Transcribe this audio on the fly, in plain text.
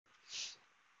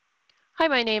Hi,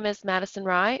 my name is Madison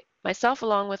Rye. Myself,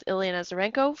 along with Ilya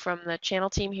Nazarenko from the channel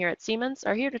team here at Siemens,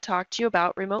 are here to talk to you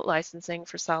about remote licensing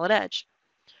for Solid Edge.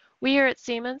 We here at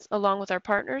Siemens, along with our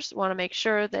partners, want to make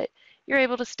sure that you're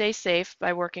able to stay safe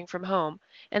by working from home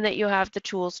and that you have the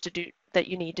tools that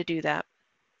you need to do that.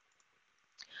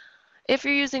 If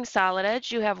you're using Solid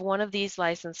Edge, you have one of these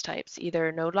license types,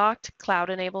 either node-locked,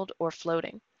 cloud-enabled, or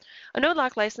floating. A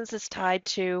node-lock license is tied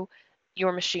to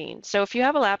your machine. So if you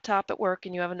have a laptop at work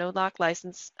and you have a node-lock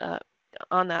license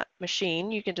on that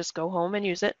machine, you can just go home and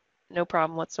use it, no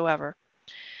problem whatsoever.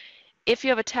 If you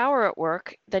have a tower at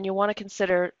work, then you'll want to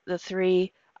consider the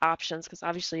three options, because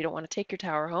obviously you don't want to take your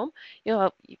tower home.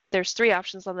 There's three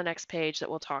options on the next page that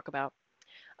we'll talk about.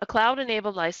 A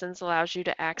cloud-enabled license allows you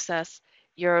to access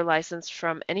your license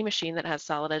from any machine that has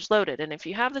Solid Edge loaded. And if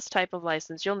you have this type of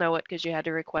license, you'll know it because you had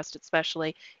to request it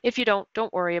specially. If you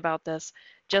don't worry about this.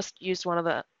 Just use one of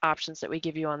the options that we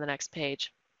give you on the next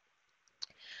page.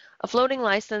 A floating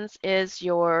license is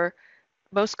your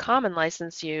most common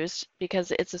license used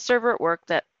because it's a server at work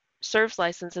that serves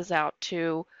licenses out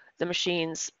to the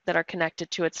machines that are connected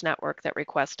to its network that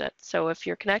request it. So if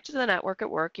you're connected to the network at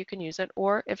work, you can use it,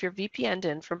 or if you're VPN'd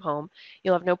in from home,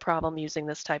 you'll have no problem using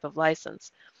this type of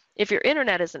license. If your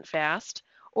internet isn't fast,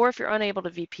 or if you're unable to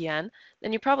VPN,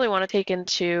 then you probably want to take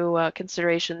into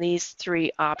consideration these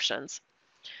three options.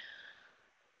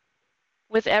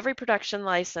 With every production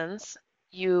license,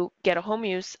 you get a home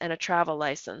use and a travel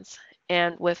license.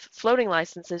 And with floating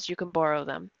licenses, you can borrow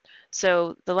them.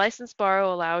 So the license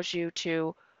borrow allows you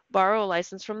to borrow a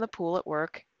license from the pool at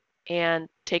work and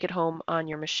take it home on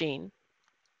your machine.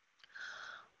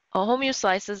 A home use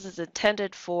license is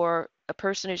intended for a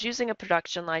person who's using a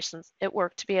production license at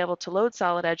work to be able to load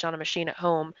Solid Edge on a machine at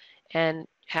home and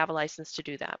have a license to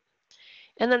do that.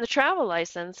 And then the travel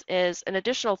license is an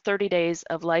additional 30 days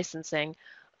of licensing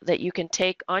that you can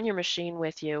take on your machine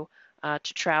with you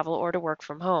to travel or to work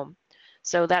from home.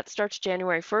 So that starts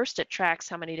January 1st. It tracks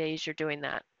how many days you're doing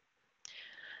that.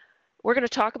 We're going to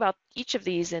talk about each of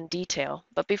these in detail,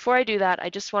 but before I do that, I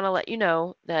just want to let you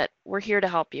know that we're here to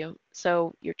help you.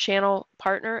 So your channel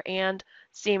partner and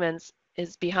Siemens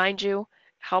is behind you,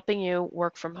 helping you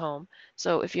work from home.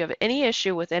 So if you have any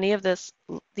issue with any of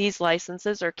these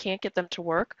licenses or can't get them to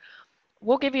work,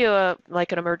 we'll give you an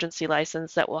emergency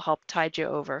license that will help tide you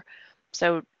over.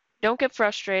 So don't get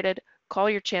frustrated. Call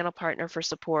your channel partner for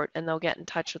support and they'll get in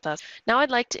touch with us. Now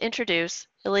I'd like to introduce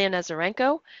Ilya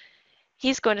Nazarenko.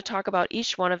 He's going to talk about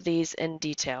each one of these in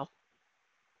detail.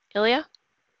 Ilya?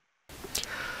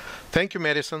 Thank you,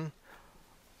 Madison.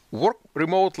 Work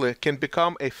remotely can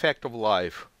become a fact of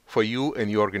life for you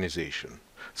and your organization.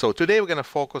 So today we're going to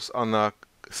focus on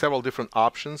several different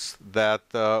options that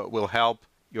will help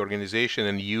your organization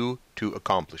and you to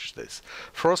accomplish this.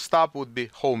 First stop would be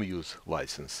home use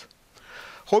license.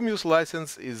 Home use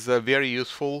license is very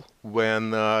useful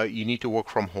when you need to work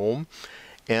from home.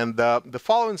 And the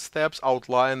following steps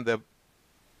outline the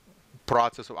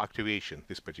process of activation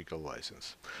this particular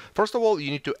license. First of all,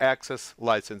 you need to access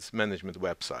license management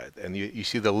website, and you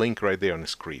see the link right there on the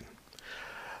screen.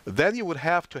 Then you would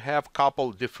have to have a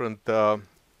couple different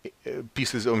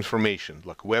pieces of information,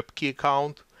 like web key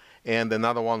account, and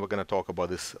another one. We're going to talk about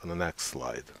this on the next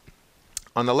slide.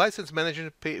 On the license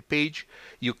management page,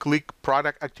 you click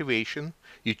product activation.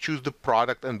 You choose the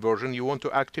product and version you want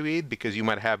to activate because you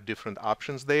might have different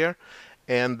options there.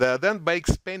 And then by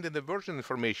expanding the version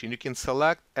information, you can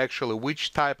select actually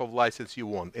which type of license you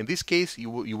want. In this case, you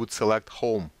would select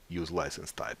home use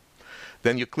license type.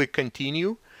 Then you click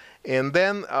continue. And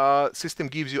then system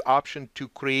gives you option to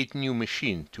create new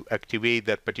machine, to activate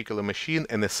that particular machine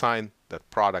and assign that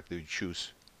product that you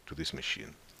choose to this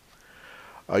machine.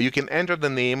 You can enter the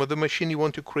name of the machine you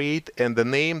want to create, and the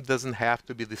name doesn't have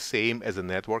to be the same as a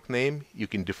network name. You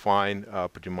can define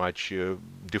pretty much a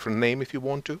different name if you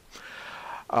want to.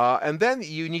 And then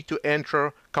you need to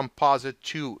enter composite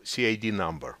 2 CID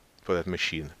number for that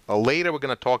machine. Later we're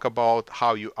going to talk about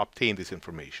how you obtain this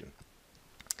information.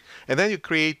 And then you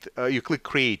click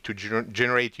create to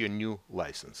generate your new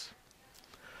license.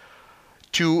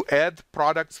 To add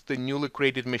products to the newly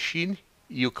created machine,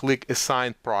 you click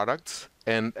assign products.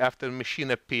 And after the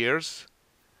machine appears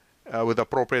with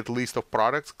appropriate list of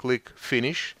products, click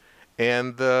Finish.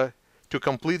 And to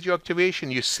complete your activation,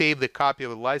 you save the copy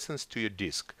of the license to your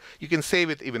disk. You can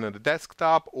save it even on the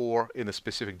desktop or in a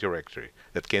specific directory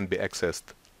that can be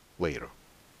accessed later.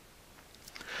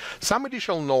 Some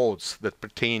additional notes that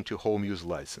pertain to home use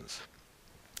license.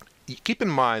 Keep in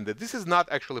mind that this is not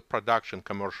actually production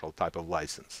commercial type of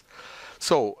license.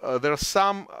 So there are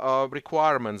some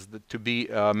requirements to be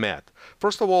met.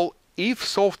 First of all, if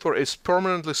software is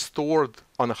permanently stored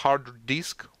on a hard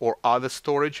disk or other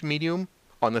storage medium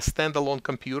on a standalone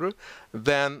computer,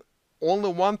 then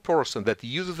only one person that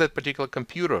uses that particular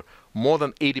computer more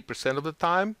than 80% of the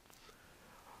time,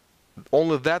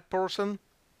 only that person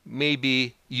may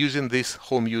be using this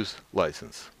home use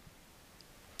license.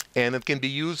 And it can be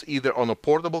used either on a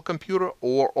portable computer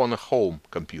or on a home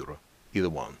computer, either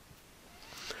one.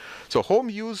 So home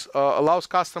use allows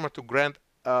customer to grant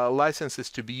licenses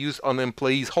to be used on the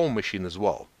employee's home machine as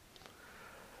well.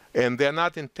 And they're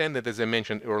not intended, as I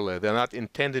mentioned earlier, they're not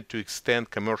intended to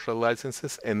extend commercial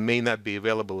licenses and may not be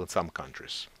available in some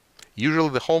countries. Usually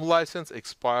the home license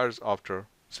expires after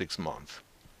 6 months.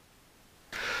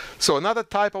 So another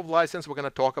type of license we're going to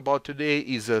talk about today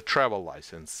is a travel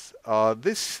license.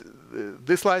 This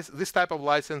type of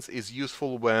license is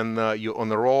useful when you're on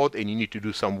the road and you need to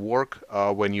do some work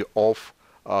when you're off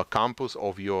campus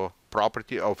of your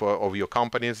property, of your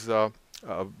company's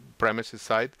premises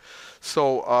site.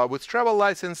 So with travel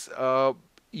license,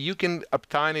 you can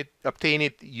obtain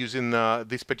it using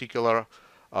this particular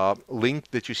link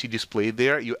that you see displayed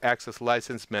there. You access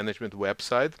license management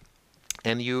website.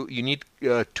 And you need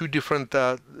two different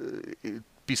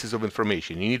pieces of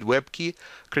information. You need WebKey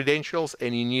credentials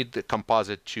and you need the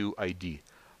Composite 2 ID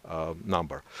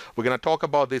number. We're going to talk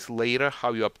about this later,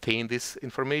 how you obtain this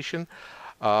information.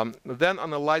 Then on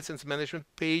the license management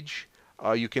page,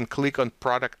 you can click on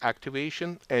product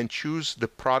activation and choose the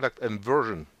product and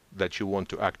version that you want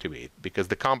to activate, because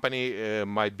the company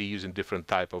might be using different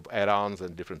type of add-ons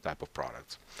and different type of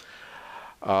products.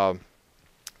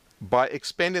 By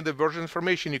expanding the version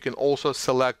information, you can also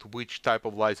select which type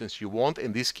of license you want.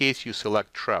 In this case, you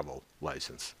select travel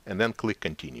license and then click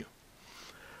continue.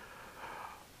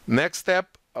 Next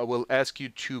step, I will ask you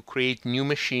to create new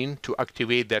machine to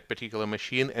activate that particular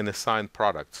machine and assign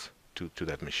products to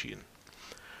that machine.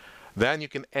 Then you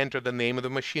can enter the name of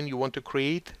the machine you want to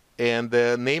create, and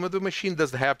the name of the machine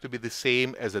doesn't have to be the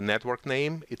same as a network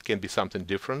name. It can be something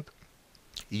different.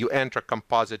 You enter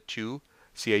Composite 2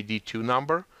 CID2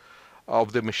 number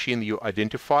of the machine you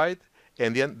identified,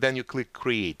 and then you click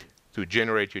create to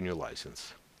generate your new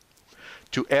license.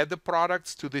 To add the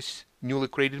products to this newly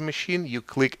created machine, you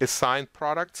click assign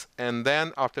products, and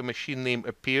then after machine name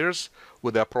appears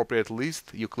with the appropriate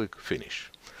list, you click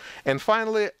finish. And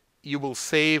finally, you will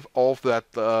save off that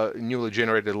newly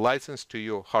generated license to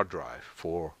your hard drive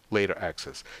for later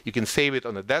access. You can save it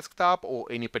on a desktop or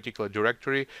any particular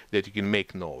directory that you can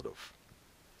make note of.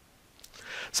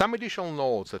 Some additional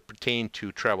notes that pertain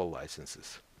to travel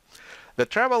licenses. The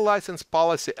travel license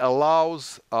policy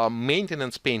allows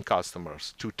maintenance paying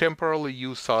customers to temporarily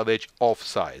use Solid Edge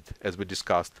off-site, as we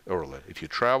discussed earlier, if you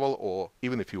travel or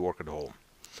even if you work at home.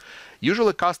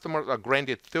 Usually customers are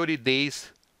granted 30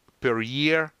 days per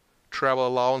year travel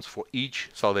allowance for each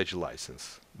Solid Edge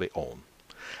license they own.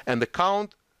 And the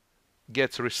count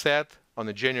gets reset on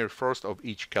the January 1st of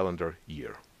each calendar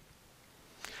year.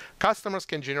 Customers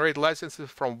can generate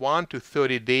licenses from 1 to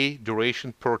 30-day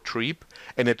duration per trip,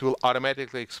 and it will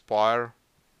automatically expire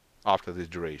after this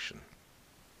duration.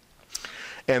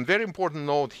 And very important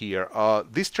note here,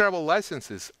 these travel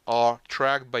licenses are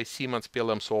tracked by Siemens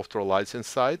PLM software license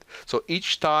site. So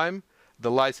each time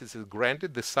the license is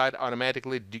granted, the site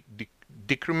automatically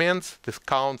decrements this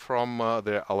count from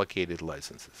the allocated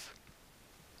licenses.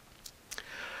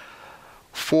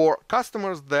 For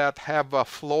customers that have a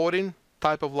floating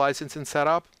type of licensing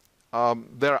setup,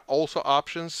 there are also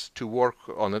options to work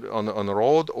on the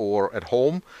road or at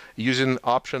home using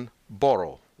option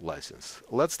borrow license.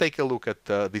 Let's take a look at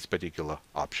this particular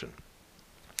option.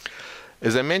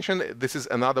 As I mentioned, this is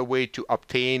another way to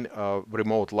obtain a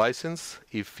remote license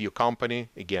if your company,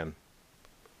 again,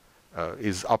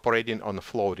 is operating on a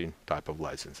floating type of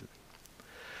licensing.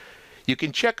 You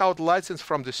can check out license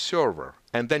from the server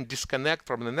and then disconnect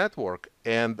from the network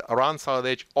and run Solid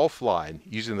Edge offline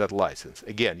using that license.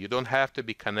 Again, you don't have to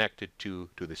be connected to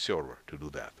the server to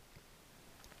do that.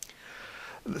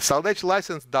 Solid Edge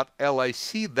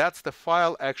license.lic, that's the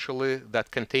file actually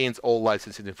that contains all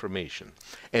licensing information.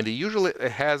 And it usually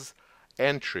has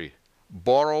entry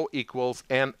borrow equals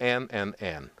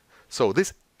NNNN. So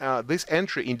this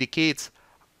entry indicates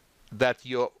that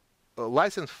your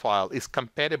license file is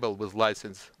compatible with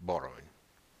license borrowing.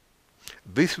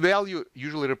 This value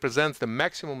usually represents the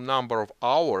maximum number of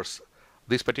hours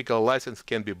this particular license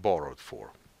can be borrowed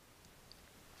for.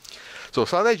 So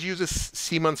Solid Edge uses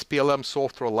Siemens PLM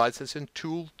software licensing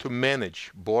tool to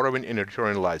manage borrowing and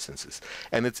returning licenses,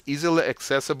 and it's easily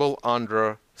accessible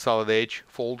under Solid Edge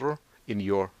folder in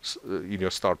your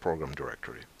Start Program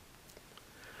directory.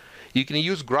 You can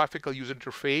use graphical user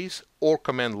interface or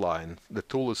command line. The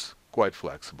tool is quite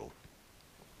flexible.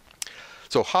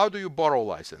 So how do you borrow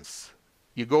license?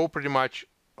 You go pretty much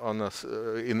on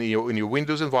in your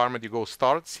Windows environment, you go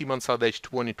Start, Siemens SolidEdge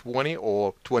 2020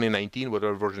 or 2019,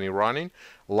 whatever version you're running,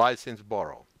 License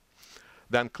Borrow.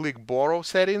 Then click Borrow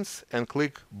Settings and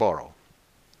click Borrow.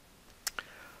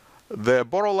 The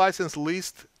borrow license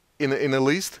list, in a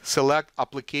list, select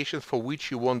applications for which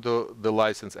you want the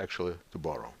license actually to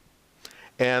borrow.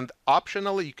 And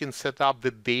optionally, you can set up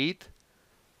the date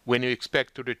when you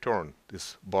expect to return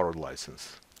this borrowed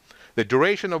license. The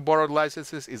duration of borrowed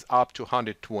licenses is up to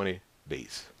 120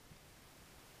 days.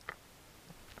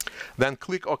 Then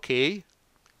click OK,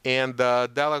 and the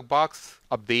dialog box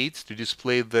updates to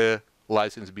display the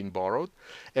license being borrowed.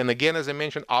 And again, as I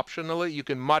mentioned, optionally, you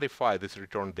can modify this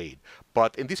return date.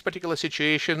 But in this particular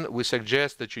situation, we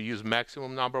suggest that you use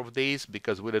maximum number of days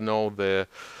because we don't know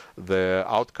the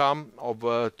outcome of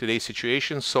today's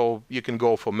situation. So you can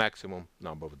go for maximum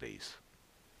number of days.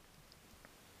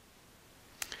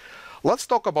 Let's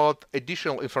talk about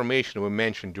additional information we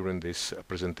mentioned during this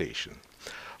presentation.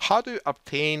 How do you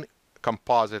obtain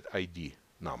composite ID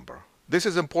number? This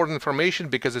is important information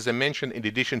because, as I mentioned, in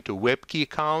addition to WebKey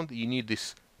account, you need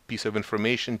this piece of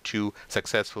information to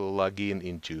successfully log in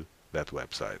into that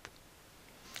website.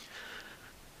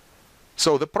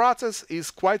 So the process is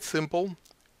quite simple.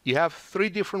 You have 3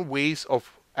 different ways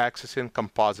of accessing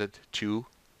composite 2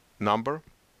 number.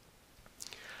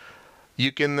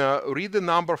 You can read the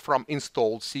number from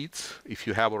installed seats if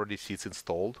you have already seats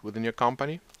installed within your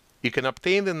company. You can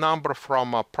obtain the number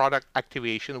from a product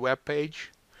activation web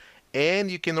page.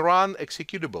 And you can run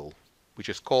executable, which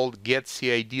is called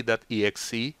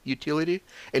getcid.exe utility,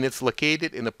 and it's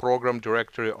located in the program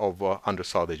directory of under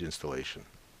SolidEdge installation.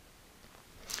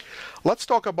 Let's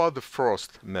talk about the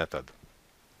first method,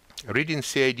 reading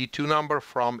CID2 number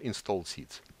from installed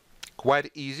seats. Quite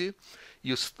easy.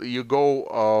 You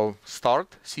go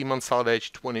Start, Siemens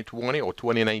SolidEdge 2020 or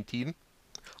 2019,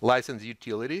 license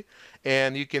utility,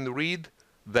 and you can read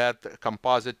that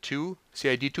composite 2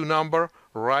 CID2 number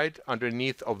right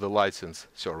underneath of the license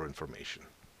server information.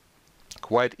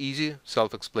 Quite easy,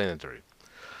 self-explanatory.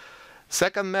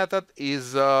 Second method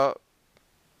is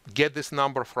get this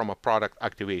number from a product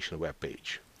activation web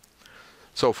page.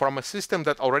 So from a system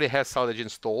that already has SolidEdge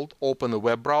installed, open a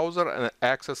web browser and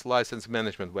access license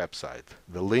management website.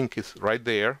 The link is right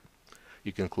there.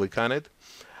 You can click on it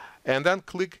and then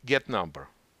click Get Number.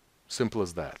 Simple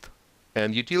as that.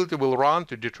 And utility will run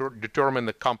to determine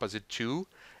the composite 2,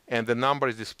 and the number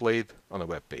is displayed on a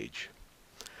web page.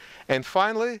 And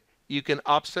finally, you can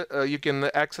access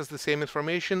the same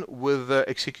information with the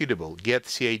executable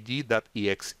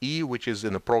getcid.exe, which is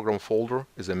in the program folder,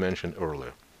 as I mentioned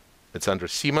earlier. It's under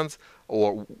Siemens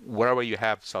or wherever you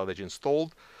have SolidEdge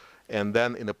installed, and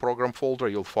then in the program folder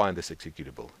you'll find this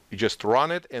executable. You just run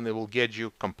it, and it will get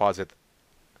you composite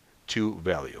 2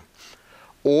 value.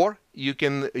 Or you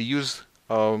can use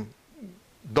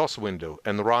DOS window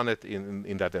and run it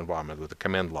in that environment with the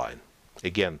command line.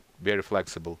 Again, very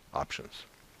flexible options.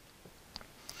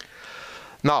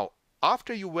 Now,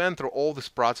 after you went through all these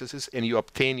processes and you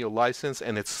obtain your license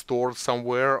and it's stored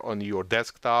somewhere on your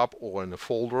desktop or in a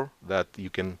folder that you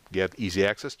can get easy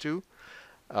access to,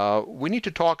 we need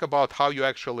to talk about how you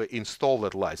actually install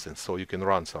that license so you can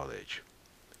run SolidEdge.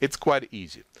 It's quite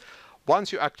easy.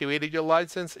 Once you activated your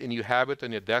license and you have it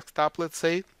on your desktop, let's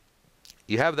say,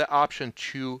 you have the option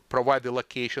to provide the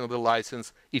location of the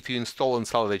license if you install in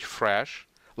SolidEdge fresh.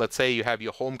 Let's say you have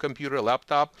your home computer,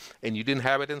 laptop, and you didn't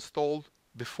have it installed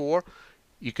before.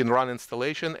 You can run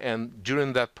installation, and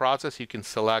during that process, you can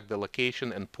select the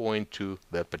location and point to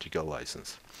that particular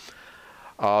license.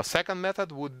 Second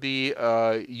method would be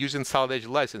using SolidEdge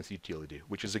license utility,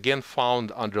 which is again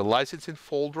found under licensing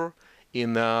folder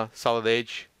in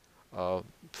SolidEdge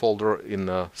folder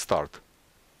in Start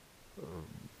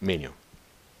menu.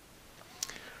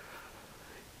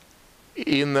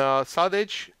 In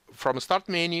SolidEdge, from Start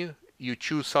menu, you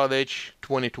choose SolidEdge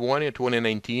 2020 or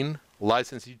 2019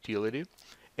 license utility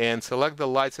and select the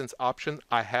license option.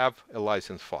 I have a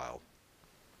license file.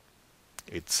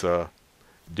 It's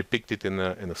depicted in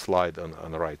a slide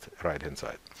on the right hand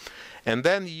side. And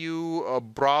then you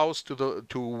browse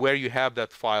to where you have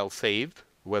that file saved,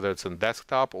 whether it's on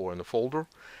desktop or in a folder,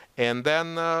 and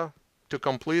then to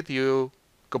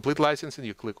complete licensing,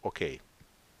 you click OK.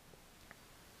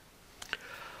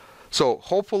 So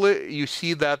hopefully you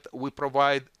see that we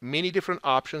provide many different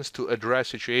options to address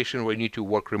situations where you need to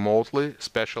work remotely,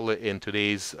 especially in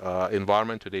today's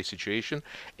environment, today's situation.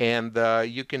 And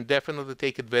you can definitely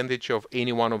take advantage of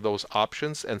any one of those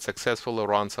options and successfully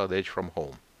run SolidEdge from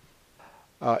home.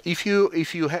 If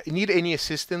you need any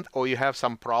assistance or you have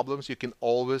some problems, you can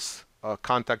always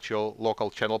contact your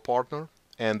local channel partner,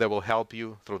 and they will help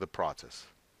you through the process.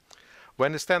 We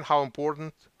understand how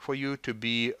important for you to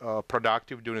be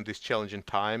productive during these challenging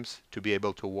times, to be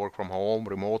able to work from home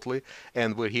remotely,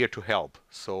 and we're here to help.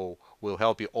 So we'll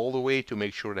help you all the way to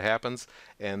make sure it happens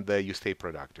and you stay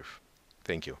productive.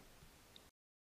 Thank you.